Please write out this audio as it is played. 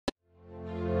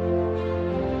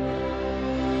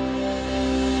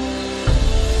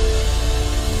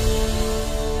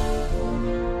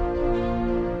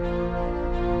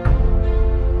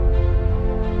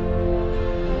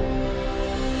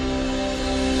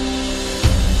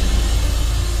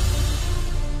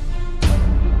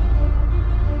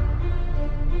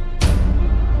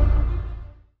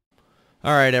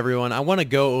All right, everyone. I want to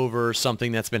go over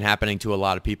something that's been happening to a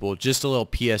lot of people. Just a little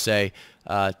PSA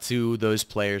to those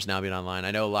players now being online.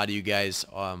 I know a lot of you guys,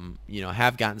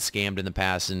 have gotten scammed in the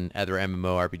past in other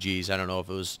MMORPGs. I don't know if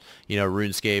it was,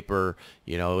 RuneScape or,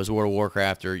 it was World of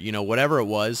Warcraft or, whatever it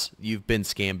was. You've been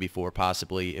scammed before,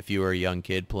 possibly, if you were a young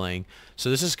kid playing. So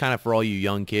this is kind of for all you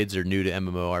young kids or new to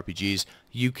MMORPGs.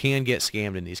 You can get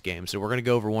scammed in these games. So we're going to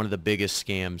go over one of the biggest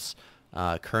scams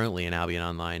currently in Albion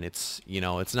Online.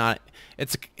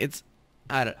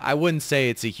 I wouldn't say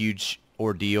it's a huge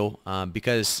ordeal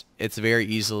because it's very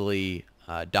easily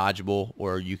dodgeable,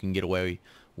 or you can get away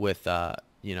with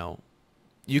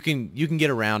you can get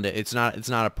around it. It's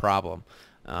not a problem.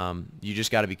 You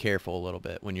just got to be careful a little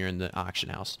bit when you're in the auction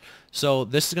house. So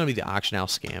this is going to be the auction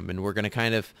house scam, and we're going to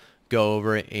kind of go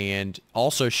over it and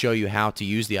also show you how to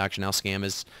use the auction house scam.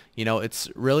 It's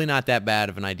really not that bad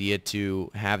of an idea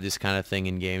to have this kind of thing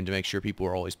in game to make sure people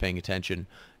are always paying attention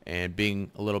and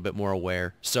being a little bit more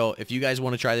aware. So if you guys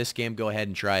want to try this scam, go ahead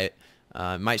and try it.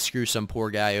 It might screw some poor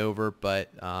guy over, but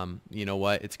you know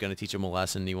what? It's going to teach him a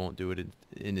lesson. He won't do it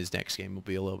in his next game. He'll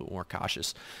be a little bit more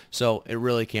cautious. So it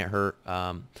really can't hurt.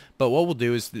 But what we'll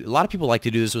do is, a lot of people like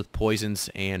to do this with poisons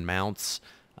and mounts.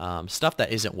 Stuff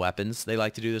that isn't weapons they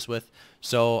like to do this with.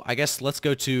 So I guess let's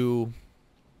go to,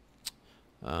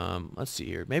 let's see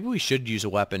here. Maybe we should use a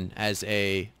weapon as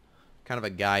a kind of a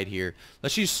guide here.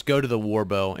 Let's just go to the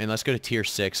warbow and let's go to tier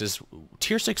 6.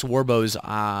 Tier 6 warbow is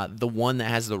the one that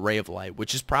has the ray of light,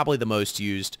 which is probably the most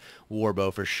used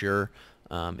warbow for sure.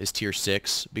 Is tier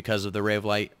 6 because of the ray of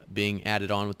light being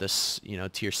added on with this,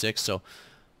 tier 6. So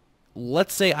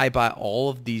let's say I buy all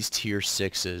of these tier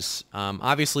 6s.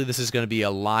 Obviously, this is going to be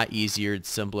a lot easier and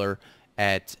simpler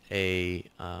at a,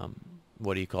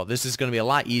 this is going to be a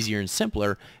lot easier and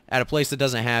simpler at a place that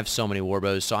doesn't have so many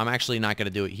warbows. So I'm actually not going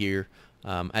to do it here,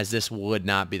 as this would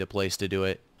not be the place to do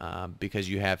it, because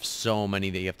you have so many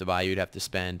that you have to buy. You'd have to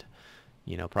spend,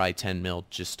 probably 10 mil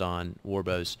just on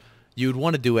warbows. You would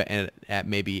want to do it at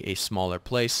maybe a smaller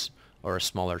place or a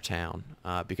smaller town,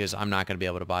 because I'm not going to be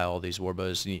able to buy all these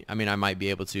warbows. I mean, I might be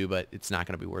able to, but it's not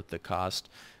going to be worth the cost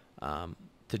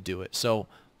to do it. So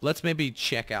let's maybe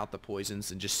check out the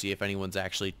poisons and just see if anyone's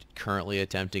actually currently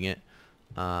attempting it.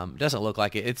 Doesn't look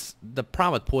like it. It's the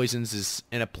problem with poisons is,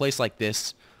 in a place like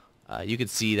this, you can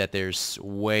see that there's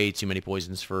way too many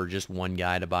poisons for just one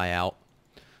guy to buy out.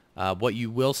 What you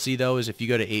will see, though, is if you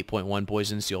go to 8.1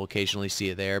 poisons, you'll occasionally see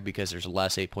it there because there's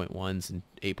less 8.1s and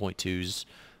 8.2s.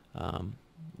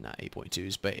 Not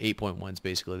 8.2s, but 8.1s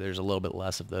basically. There's a little bit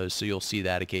less of those, so you'll see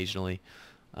that occasionally.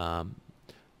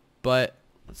 But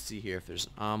let's see here if there's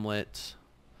an omelet.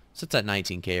 So it's at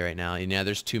 19K right now, and yeah,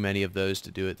 there's too many of those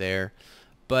to do it there.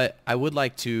 But I would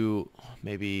like to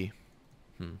maybe,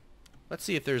 let's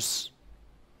see if there's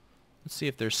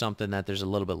something that there's a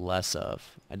little bit less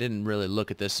of. I didn't really look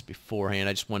at this beforehand.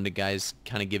 I just wanted to, guys,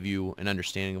 kind of give you an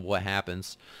understanding of what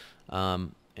happens,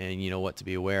 and what to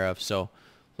be aware of. So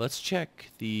let's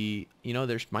check the,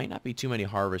 there might not be too many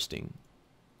harvesting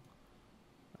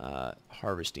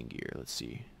gear. Let's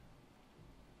see.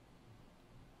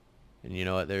 And you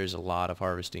know what? There's a lot of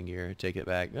harvesting gear. Take it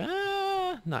back.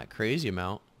 Not crazy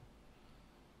amount.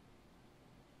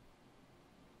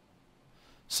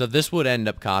 So this would end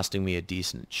up costing me a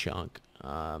decent chunk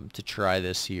to try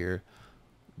this here.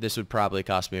 This would probably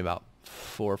cost me about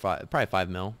 4 or 5, probably 5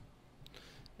 mil.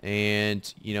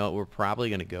 And we're probably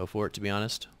going to go for it, to be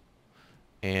honest.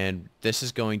 And this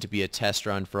is going to be a test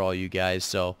run for all you guys.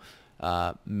 So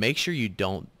make sure you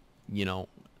don't,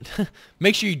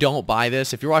 make sure you don't buy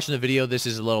this. If you're watching the video, this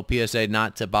is a little PSA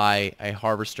not to buy a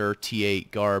Harvester T8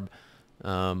 garb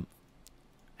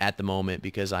at the moment,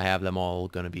 because I have them all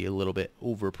going to be a little bit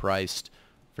overpriced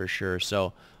for sure.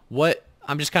 So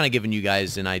I'm just kind of giving you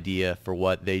guys an idea for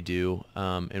what they do,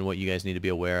 and what you guys need to be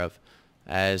aware of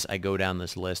as I go down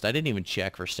this list. I didn't even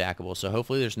check for stackable, so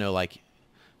hopefully there's no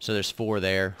so there's 4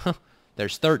 there.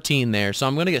 There's 13 there, so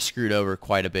I'm going to get screwed over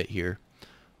quite a bit here.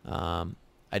 I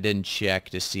didn't check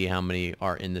to see how many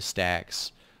are in the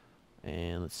stacks.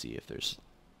 And let's see if there's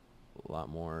a lot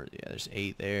more. Yeah, there's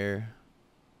 8 there.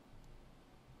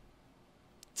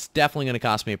 It's definitely going to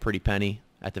cost me a pretty penny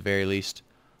at the very least.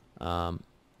 But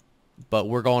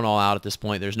we're going all out at this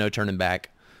point. There's no turning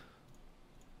back.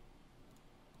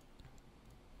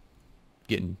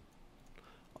 Getting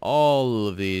all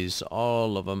of these,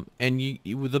 all of them. And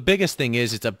the biggest thing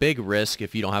is, it's a big risk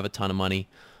if you don't have a ton of money.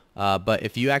 But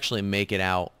if you actually make it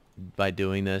out by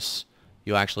doing this,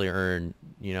 you'll actually earn,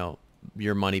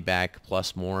 your money back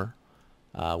plus more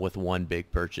with one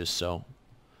big purchase. So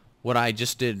what I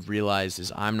just did realize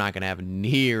is I'm not going to have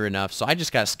near enough, so I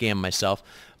just got scammed myself.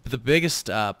 But the biggest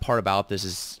part about this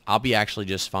is I'll be actually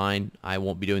just fine. I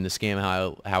won't be doing the scam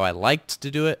how I liked to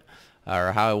do it,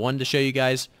 or how I wanted to show you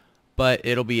guys, but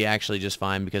it'll be actually just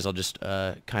fine because I'll just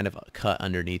kind of cut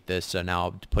underneath this. So now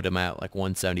I'll put them at like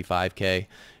 175K,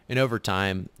 and over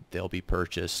time they'll be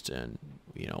purchased, and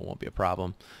you know, it won't be a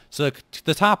problem. So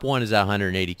the top one is at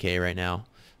 180K right now.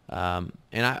 And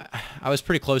I was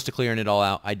pretty close to clearing it all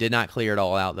out. I did not clear it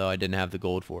all out though. I didn't have the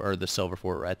gold for or the silver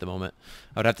for it right at the moment.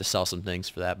 I would have to sell some things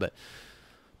for that. But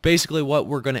basically what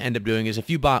we're going to end up doing is if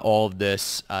you bought all of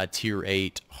this tier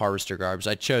 8 harvester garbs,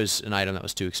 I chose an item that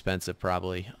was too expensive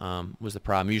probably, was the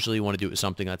problem. Usually you want to do it with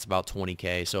something that's about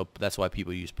 20K, so that's why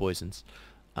people use poisons.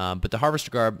 But the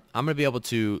harvester garb, I'm going to be able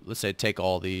to, let's say, take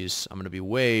all these. I'm going to be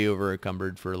way over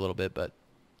encumbered for a little bit, but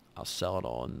I'll sell it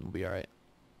all and we'll be all right.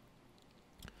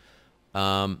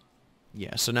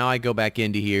 Yeah, so now I go back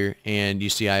into here and you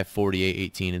see I have 48,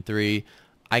 18, and 3.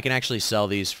 I can actually sell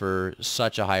these for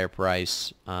such a higher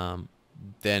price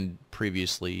than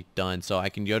previously done. So I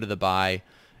can go to the buy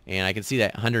and I can see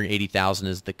that 180,000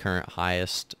 is the current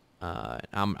highest.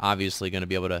 I'm obviously going to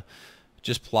be able to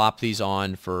just plop these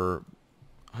on for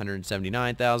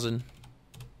 179,000.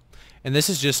 And this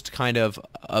is just kind of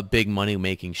a big money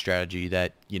making strategy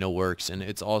that, you know, works, and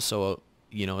it's also a,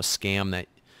 you know, a scam that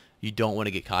you don't want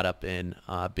to get caught up in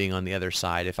being on the other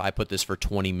side. If I put this for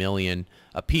 20 million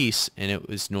a piece and it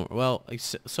was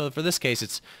so for this case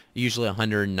it's usually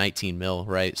 119 mil,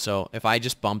 right? So if I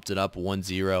just bumped it up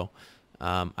 1-0,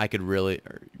 I could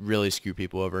really screw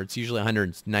people over. It's usually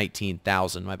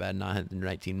 119,000, my bad, not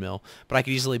 119 mil, but I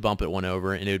could easily bump it one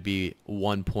over and it would be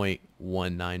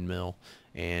 1.19 mil,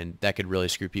 and that could really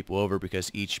screw people over because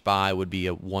each buy would be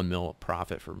a 1 mil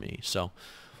profit for me. So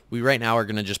we right now are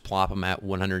going to just plop them at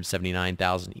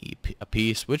 179,000 a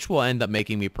piece, which will end up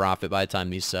making me profit by the time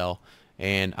these sell.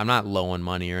 And I'm not low on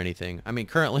money or anything. I mean,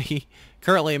 currently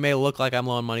it may look like I'm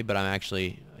low on money, but I'm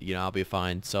actually, you know, I'll be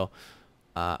fine. So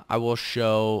I will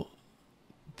show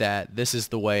that this is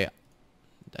the way.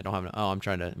 I don't have. Oh, am I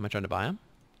trying to buy them?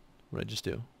 What did I just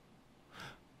do?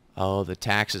 Oh, the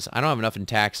taxes. I don't have enough in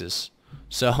taxes.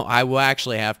 So I will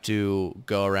actually have to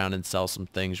go around and sell some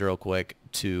things real quick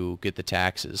to get the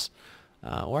taxes.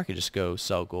 Or I could just go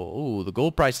sell gold. Ooh, the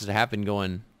gold prices have been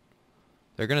going,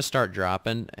 they're going to start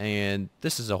dropping, and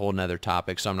this is a whole nother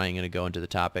topic, so I'm not even going to go into the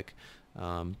topic.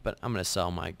 But I'm going to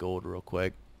sell my gold real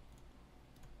quick.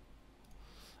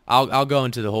 I'll go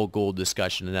into the whole gold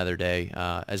discussion another day,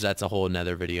 as that's a whole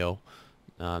nother video.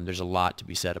 There's a lot to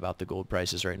be said about the gold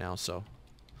prices right now, so.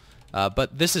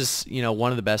 But this is, you know,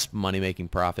 one of the best money-making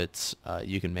profits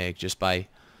you can make just by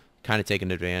kind of taking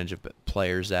advantage of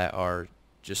players that are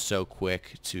just so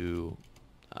quick to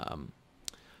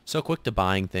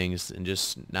buying things and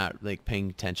just not like paying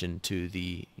attention to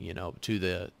the, you know, to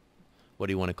the, what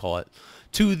do you want to call it,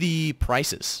 to the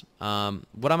prices.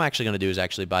 What I'm actually going to do is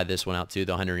actually buy this one out too,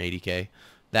 the 180K.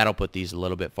 That'll put these a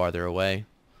little bit farther away.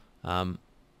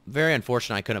 Very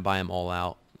unfortunate I couldn't buy them all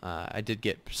out. I did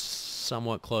get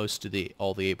somewhat close to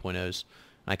all the 8.0s.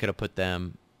 I could have put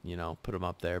them, you know, put them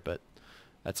up there, but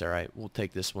that's all right. We'll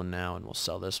take this one now and we'll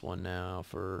sell this one now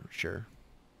for sure.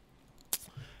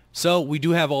 So we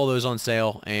do have all those on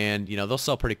sale, and you know, they'll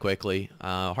sell pretty quickly.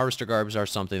 Harvester garbs are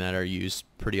something that are used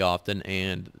pretty often,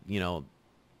 and you know,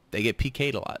 they get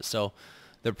PK'd a lot, so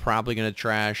they're probably going to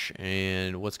trash,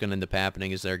 and what's going to end up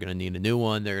happening is they're going to need a new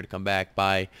one. They're going to come back,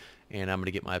 buy, and I'm going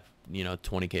to get my, you know,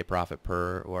 20K profit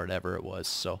per or whatever it was.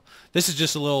 So this is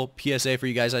just a little PSA for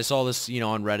you guys. I saw this, you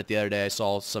know, on Reddit the other day. I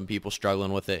saw some people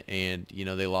struggling with it, and you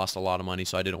know, they lost a lot of money,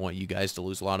 so I didn't want you guys to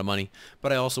lose a lot of money,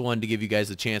 but I also wanted to give you guys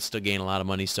the chance to gain a lot of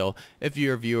money. So if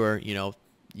you're a viewer, you know,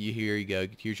 here you go,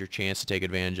 here's your chance to take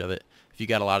advantage of it. If you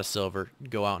got a lot of silver,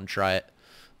 go out and try it.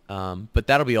 But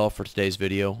that'll be all for today's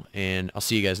video, and I'll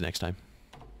see you guys next time.